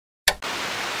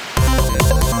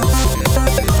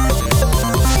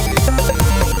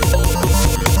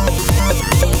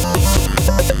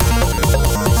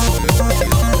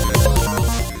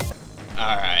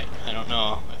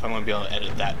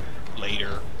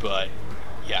but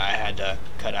yeah, I had to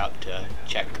cut out to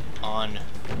check on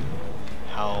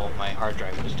how my hard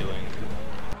drive was doing.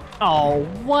 Oh,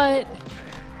 what?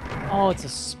 Oh, it's a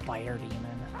spider demon.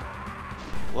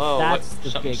 Whoa, That's what? the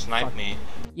Something big sniped me.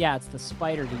 Yeah, it's the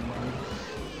spider demon.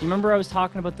 Do you remember I was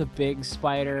talking about the big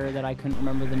spider that I couldn't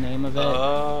remember the name of it?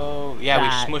 Oh, yeah, we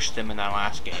smushed them in that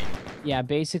last game. Yeah,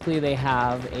 basically they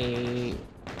have a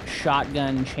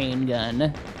shotgun chain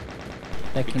gun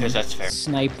that can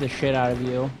snipe the shit out of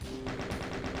you.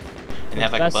 And they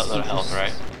have like a buttload of health,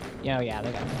 right? Yeah, yeah,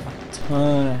 they got a fucking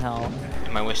ton of health.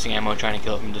 Am I wasting ammo trying to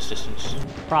kill it from this distance?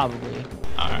 Probably.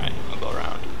 Alright, I'll go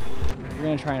around. We're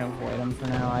gonna try and avoid them for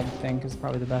now, I think is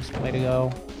probably the best way to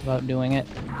go about doing it.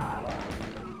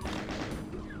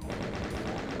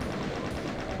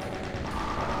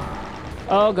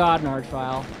 Oh god, an arch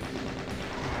file.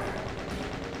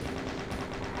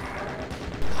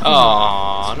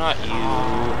 Oh, not you.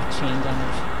 Chain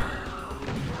damage.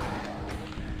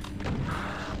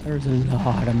 There's a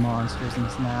lot of monsters in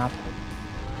this map.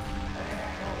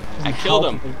 I killed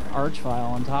him. Arch file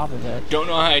on top of it. Don't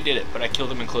know how I did it, but I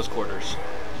killed him in close quarters.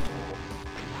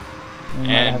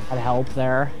 And I've had help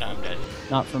there. No, I'm dead.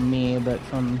 Not from me, but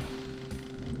from...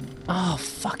 Oh,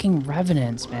 fucking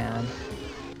revenants, man.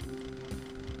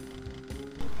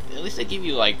 At least they give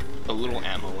you, like, a little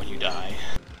ammo when you die.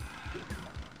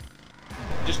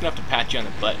 Just enough to pat you on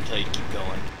the butt until you keep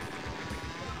going.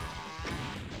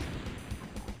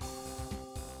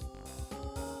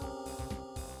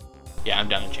 Yeah, I'm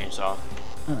down the chainsaw.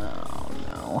 Oh,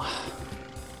 no.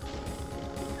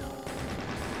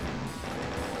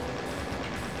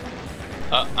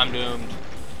 I'm doomed.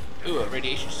 Ooh, a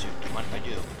radiation suit. What if I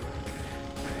do?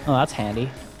 Oh, that's handy.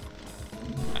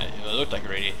 It looked like a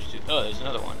radiation suit. Oh, there's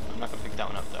another one. I'm not gonna pick that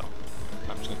one up though.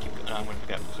 I'm just gonna keep going. No, I'm gonna pick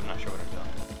it up because I'm not sure what I'm doing.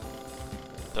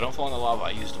 So don't fall in the lava.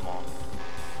 I used them all.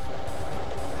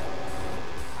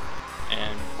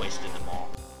 And wasted them all.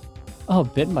 Oh,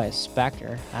 bitten by a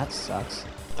specter. That sucks.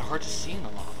 They're hard to see in the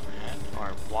lava, man.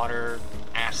 Or water,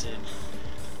 acid,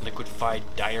 liquefied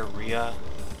diarrhea.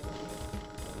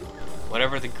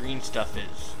 Whatever the green stuff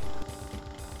is.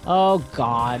 Oh,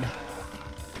 God.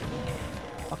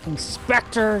 Fucking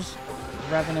specters!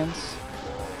 Revenants.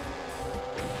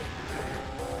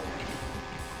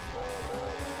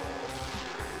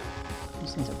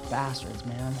 These things are bastards,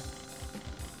 man.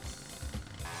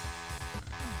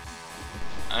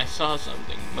 I saw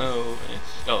something move, and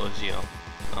it's... Oh, it's you.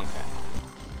 Okay.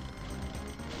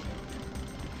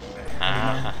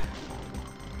 Ah.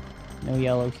 No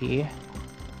yellow key.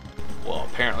 Well,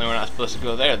 apparently we're not supposed to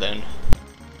go there, then.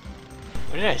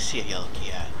 Where did I see a yellow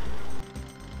key at?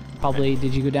 Probably,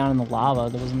 did you go down in the lava?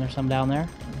 Wasn't there some down there?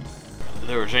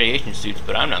 There was radiation suits,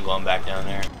 but I'm not going back down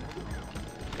there.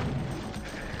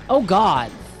 Oh,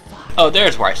 God! Oh,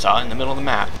 there's where I saw it, in the middle of the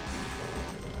map.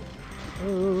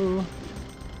 Ooh.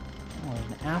 Oh,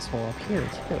 there's an asshole up here,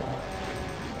 too.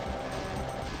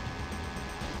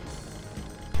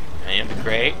 I need the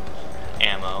crate,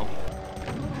 ammo.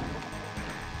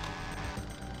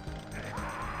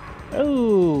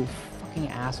 Oh, fucking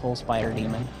asshole spider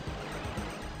demon.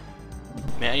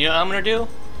 Man, you know what I'm gonna do?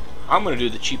 I'm gonna do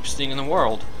the cheapest thing in the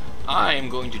world. I am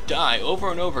going to die over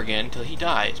and over again until he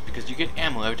dies, because you get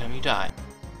ammo every time you die.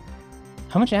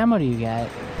 How much ammo do you get?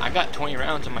 I got 20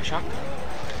 rounds on my shotgun.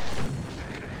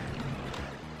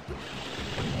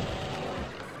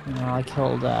 No, I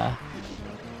killed,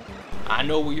 I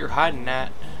know where you're hiding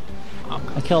at.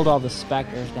 I killed all the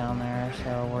specters down there,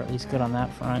 so we're at least good on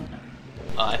that front.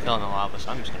 I fell in the lava,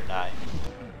 so I'm just gonna die.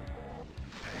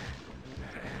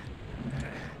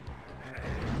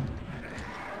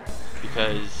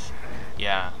 Because,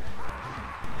 yeah.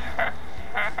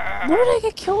 What did I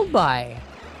get killed by?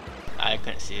 I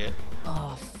couldn't see it.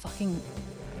 Oh, fucking...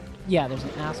 Yeah, there's an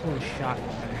asshole with a shotgun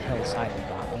on the hillside that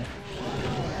got me.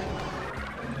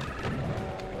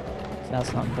 If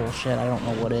that's not bullshit, I don't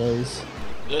know what is.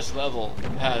 This level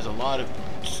has a lot of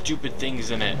stupid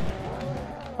things in it.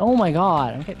 Oh my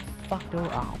god, I'm getting fucked over.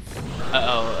 Oh.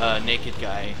 Uh-oh, naked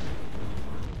guy.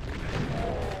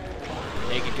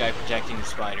 Naked guy protecting the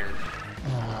spider.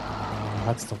 Oh,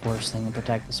 that's the worst thing to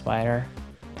protect the spider.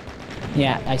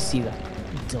 Yeah, I see the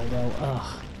dildo.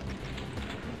 Ugh.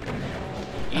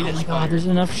 Oh my god, there's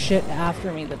enough shit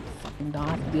after me that fucking don't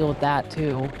have to deal with that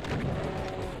too.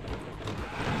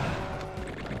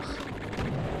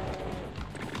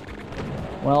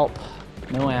 Welp,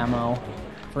 no ammo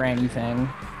for anything.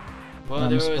 Well,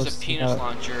 there was a penis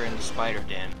launcher in the spider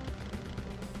den.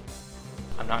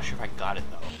 I'm not sure if I got it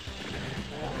though.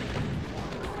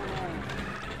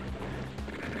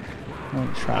 Let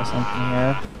me try something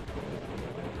here.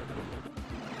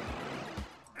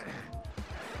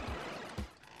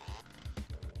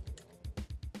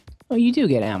 Oh, you do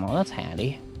get ammo. That's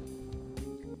handy.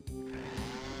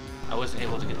 I wasn't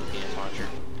able to get the penis launcher.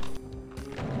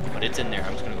 But it's in there.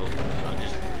 I'm just gonna go. I'll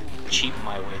just cheap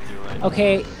my way through it.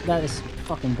 Okay, that is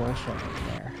fucking bullshit right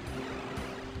there.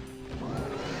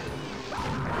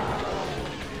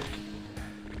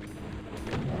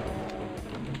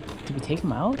 Did we take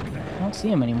him out? I don't see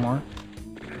him anymore.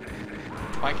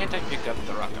 Why can't I pick up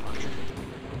the rocket launcher?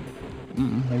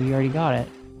 Maybe you already got it.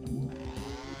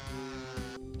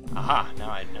 Aha, now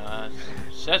I know.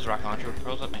 It says rocket launcher,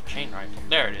 throws up my chain rifle.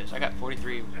 There it is. I got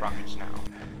 43 rockets now.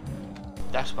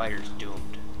 That spider's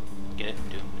doomed. Get it?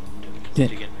 Doomed.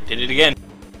 Did it again. Did it again.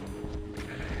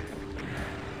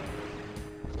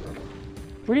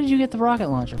 Where did you get the rocket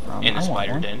launcher from? In the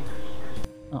spider den.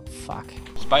 Oh, fuck.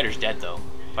 Spider's dead, though.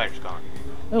 Spider's gone.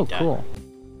 Oh, cool.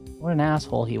 What an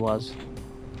asshole he was.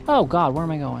 Oh, God, where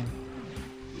am I going?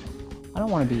 I don't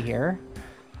want to be here.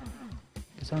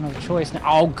 Guess I don't have a choice now.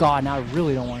 Oh, God, now I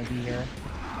really don't want to be here.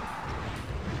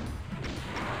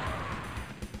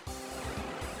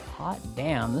 Hot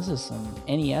damn, this is some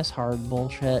NES hard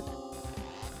bullshit.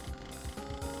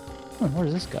 Where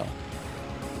does this go?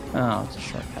 Oh, it's a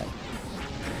shortcut.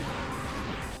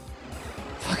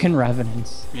 Fucking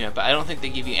Revenants. Yeah, but I don't think they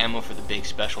give you ammo for the big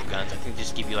special guns. I think they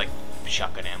just give you, like,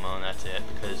 shotgun ammo and that's it,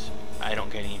 because I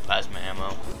don't get any plasma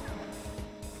ammo.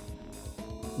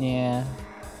 Yeah.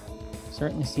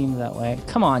 Certainly seems that way.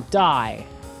 Come on, die!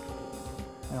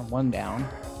 I got one down.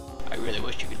 I really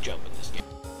wish you could jump in this game.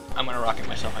 I'm gonna rocket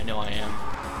myself, I know I am.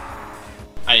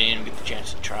 I didn't even get the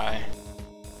chance to try.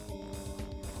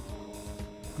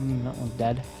 That one's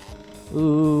dead.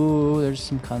 Ooh, there's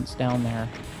some cunts down there.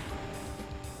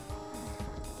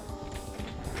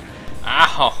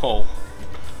 Ow!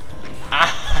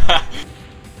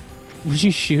 Would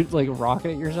you shoot, like, a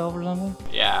rocket at yourself or something?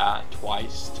 Yeah,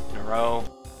 twice in a row.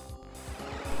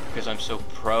 Because I'm so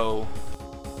pro.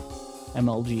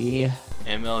 MLG.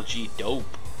 MLG dope.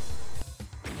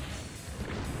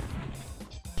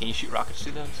 Can you shoot rockets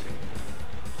through those?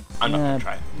 I'm not gonna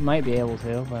try. Might be able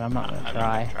to, but I'm not gonna try.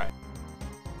 Not gonna try.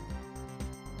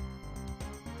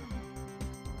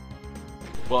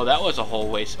 Well, that was a whole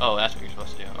waste. Oh, that's what you're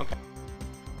supposed to do. Okay.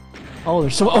 Oh,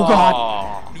 there's so. Oh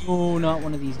God! No, not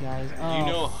one of these guys. Oh. You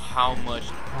know how much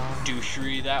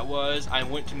douchery that was? I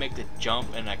went to make the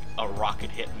jump and like a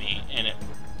rocket hit me and it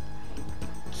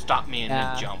stopped me in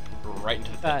the jump right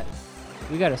into the pit.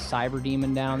 We got a cyber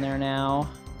demon down there now.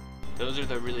 Those are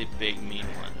the really big mean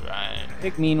ones, right?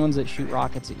 Big mean ones that shoot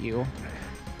rockets at you.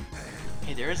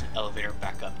 Hey, there is an elevator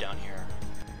back up down here.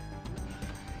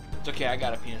 It's okay, I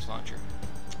got a penis launcher.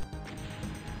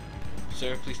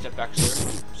 Sir, please step back,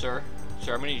 sir. Sir,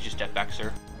 I'm gonna need you to step back,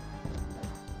 sir.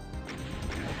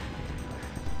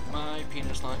 My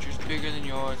penis launcher's bigger than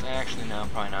yours. Actually, no,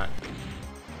 probably not.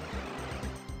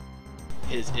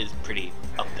 His is pretty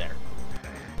up there.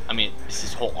 I mean, it's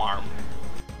his whole arm.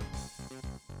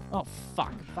 Oh,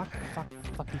 fuck. Fucking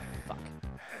fuck.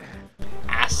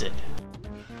 Acid.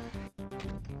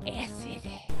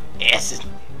 Acid.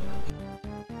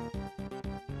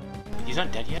 He's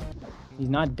not dead yet? He's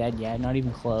not dead yet, not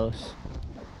even close.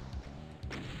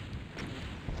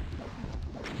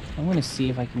 I'm gonna see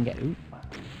if I can get... Ooh.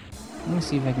 I'm gonna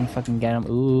see if I can fucking get him.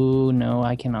 Ooh, no,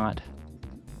 I cannot.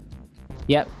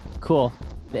 Yep, cool.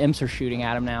 The imps are shooting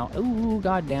at him now. Ooh,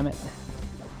 god damn it.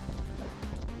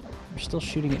 They're still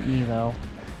shooting at me, though.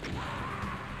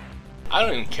 I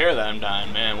don't even care that I'm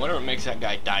dying, man. Whatever makes that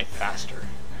guy die faster.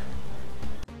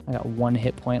 I got 1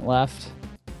 hit point left.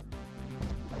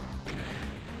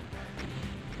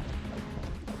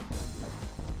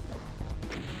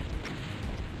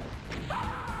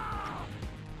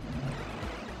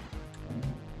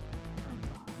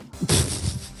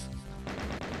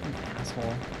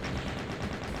 Asshole.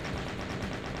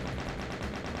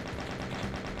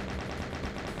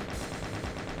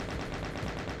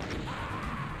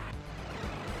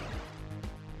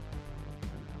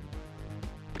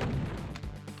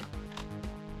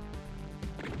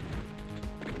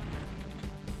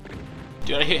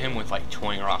 Dude, I hit him with like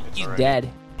 20 rockets He's already. dead.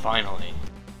 Finally.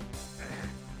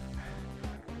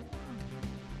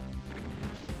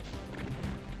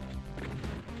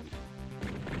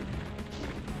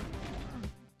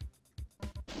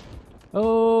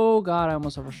 Oh god, I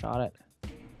almost overshot it.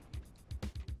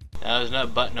 Now there's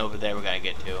another button over there we gotta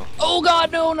get to. Oh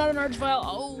god, no, not an arch file.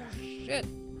 Oh shit,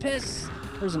 piss.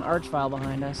 There's an arch file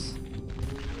behind us.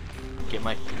 Get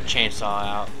my chainsaw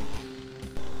out.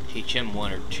 Teach him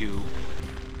 1 or 2.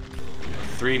 Or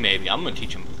 3 maybe. I'm gonna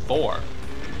teach him 4.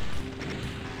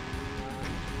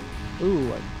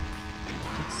 Ooh, I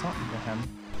did something to him.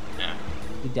 Yeah.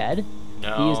 He dead?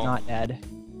 No. He is not dead.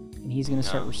 And he's gonna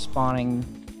start respawning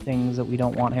things that we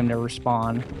don't want him to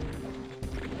respawn.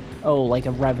 Oh, like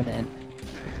a revenant.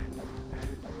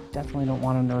 Definitely don't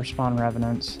want him to respawn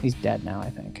revenants. He's dead now, I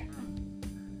think.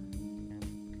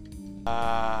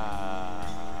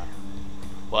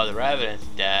 Well, the revenant's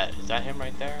dead. Is that him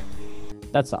right there?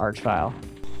 That's the archvile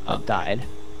that died.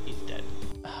 He's dead.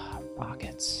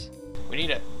 Rockets. We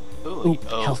need a... Ooh,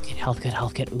 health kit, health kit,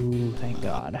 health kit. Ooh, thank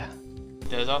God.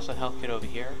 There's also a health kit over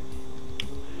here.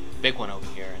 Big one over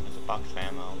here, and there's a box of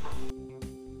ammo.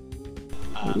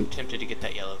 I'm tempted to get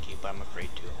that yellow key, but I'm afraid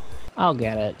to. I'll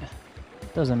get it.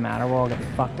 Doesn't matter, we'll all get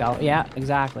fucked out. Yeah,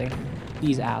 exactly.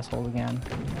 These assholes again.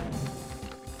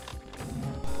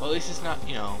 Well, at least it's not,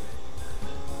 you know,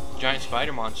 giant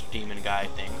spider monster demon guy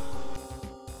thing.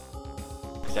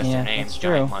 Because that's their name,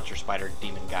 giant monster spider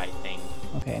demon guy thing.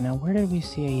 Okay, now where did we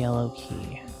see a yellow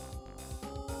key?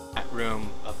 That room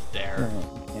up there.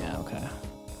 Yeah, okay.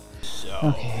 So...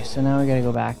 Okay, so now we gotta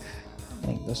go back, I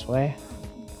think, this way.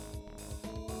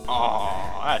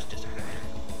 Oh, that's disappointing.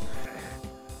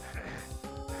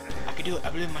 I can do it, I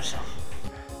believe in myself.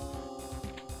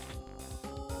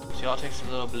 See, all it takes is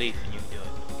a little belief and you can do it.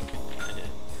 I did.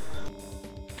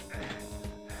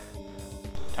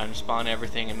 Time to spawn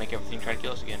everything and make everything try to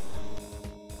kill us again.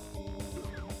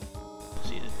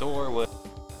 See, the door was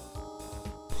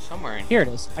somewhere in here.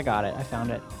 Here it is. I got it. I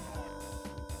found it.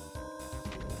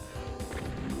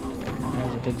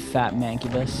 There's a big fat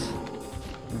mancubus.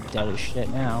 You're dead as shit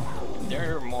now.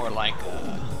 They're more like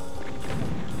a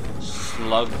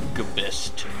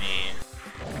slugabus to me.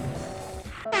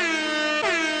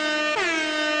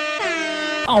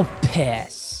 Oh,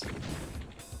 piss!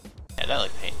 Yeah, that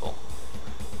looked painful.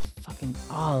 Fucking...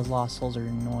 Oh, those lost souls are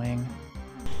annoying.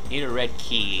 Need a red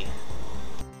key.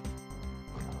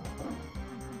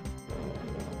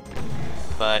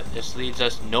 But this leads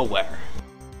us nowhere.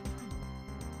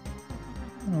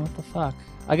 Oh, what the fuck?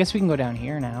 I guess we can go down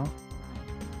here now.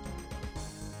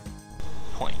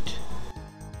 Point.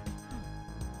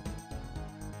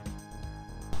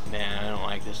 Man, I don't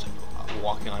like this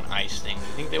walking on ice thing. You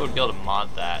think they would be able to mod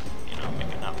that? You know, make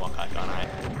it not walk like on ice?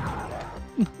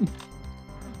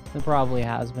 It probably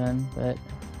has been, but...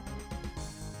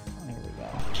 Here we go.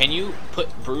 Can you put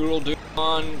Brutal Doom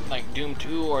on, like Doom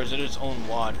 2, or is it its own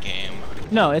WAD game?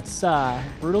 No, it's,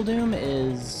 Brutal Doom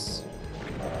is...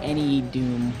 Any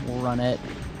Doom will run it.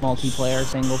 Multiplayer,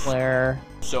 single player.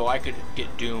 So I could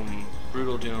get Doom,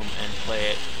 Brutal Doom, and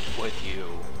play it with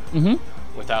you.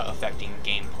 Mm-hmm. Without affecting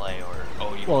gameplay, or...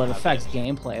 Oh, you well, it affects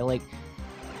gameplay. Like,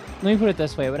 let me put it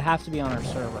this way. It would have to be on our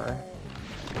server.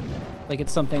 Like,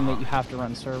 it's something that you have to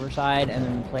run server side, and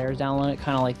then players download it,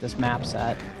 kind of like this map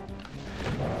set.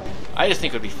 I just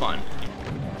think it would be fun.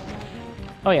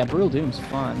 Oh yeah, Brutal Doom's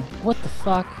fun. What the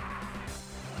fuck?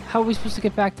 How are we supposed to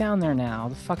get back down there now?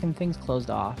 The fucking thing's closed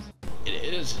off. It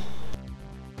is.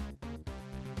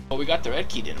 Well, we got the red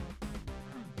key, didn't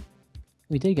we?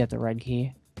 We did get the red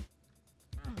key.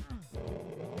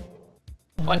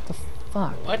 What the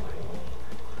fuck? What?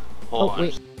 Hold on.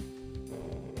 Wait.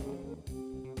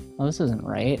 Oh, this isn't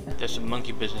right. There's some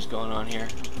monkey business going on here.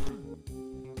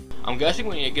 I'm guessing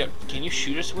when you get... Can you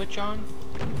shoot a switch on?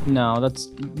 No, that's...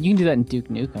 You can do that in Duke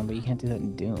Nukem, but you can't do that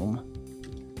in Doom.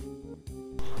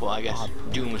 Well, I guess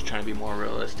Doom was trying to be more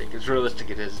realistic. As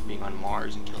realistic it is being on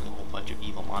Mars and killing a whole bunch of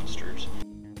evil monsters.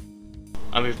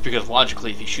 I mean, because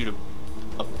logically, if you shoot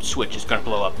a switch, it's going to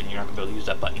blow up and you're not going to be able to use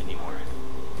that button anymore.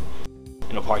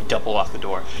 It'll probably double off the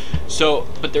door. So,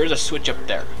 but there's a switch up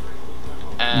there.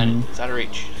 And it's out of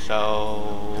reach.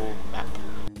 So, map.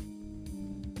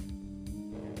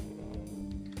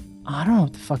 I don't know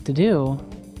what the fuck to do.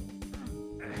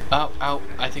 Ow, ow.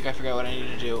 I think I forgot what I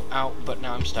needed to do. Ow, but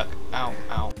now I'm stuck. Ow,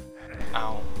 ow,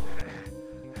 ow.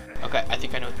 Okay, I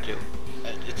think I know what to do.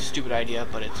 It's a stupid idea,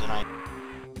 but it's an idea.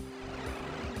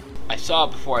 I saw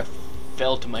it before I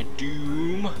fell to my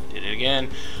doom. Did it again.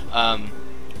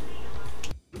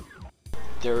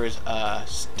 There is a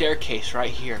staircase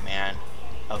right here, man,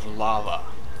 of lava.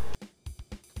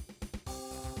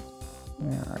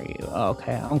 Where are you? Oh,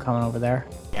 okay, I'm coming over there.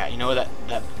 Yeah, you know that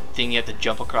thing you have to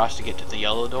jump across to get to the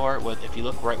yellow door? Well, if you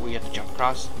look right where you have to jump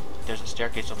across, there's a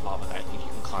staircase of lava that I think you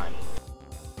can climb.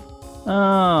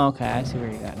 Oh, okay, I see where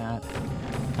you're getting at.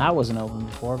 That wasn't open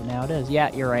before, but now it is.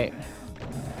 Yeah, you're right.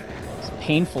 It's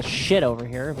painful shit over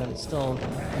here, but it's still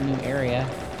a new area.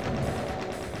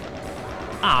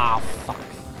 Ah, fuck.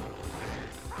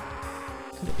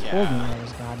 Could've told me I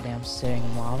was goddamn sitting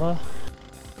in lava.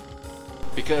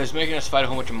 Because making us fight a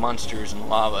whole bunch of monsters in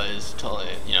lava is totally,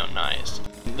 you know, nice.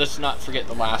 Let's not forget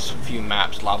the last few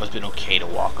maps, lava's been okay to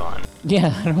walk on.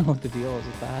 Yeah, I don't know what the deal is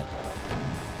with that.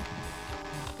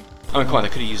 I mean, come on, they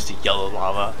could have used the yellow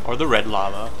lava or the red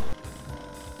lava.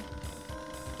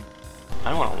 I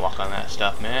don't want to walk on that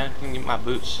stuff, man. I can get my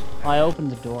boots. Well, I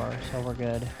opened the door, so we're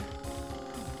good.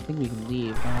 I think we can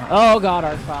leave now. Oh god,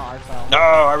 art file. No,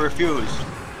 I refuse.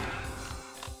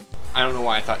 I don't know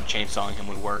why I thought chainsawing him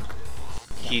would work.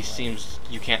 He seems,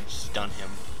 you can't stun him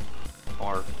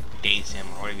or daze him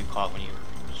or whatever you call it when you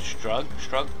shrug.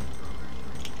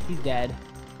 He's dead.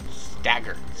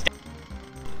 Stagger.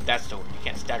 That's the word. You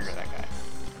can't stagger that guy.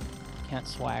 Can't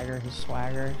swagger his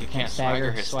swagger. You can't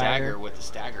swagger his stagger with the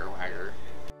stagger wagger.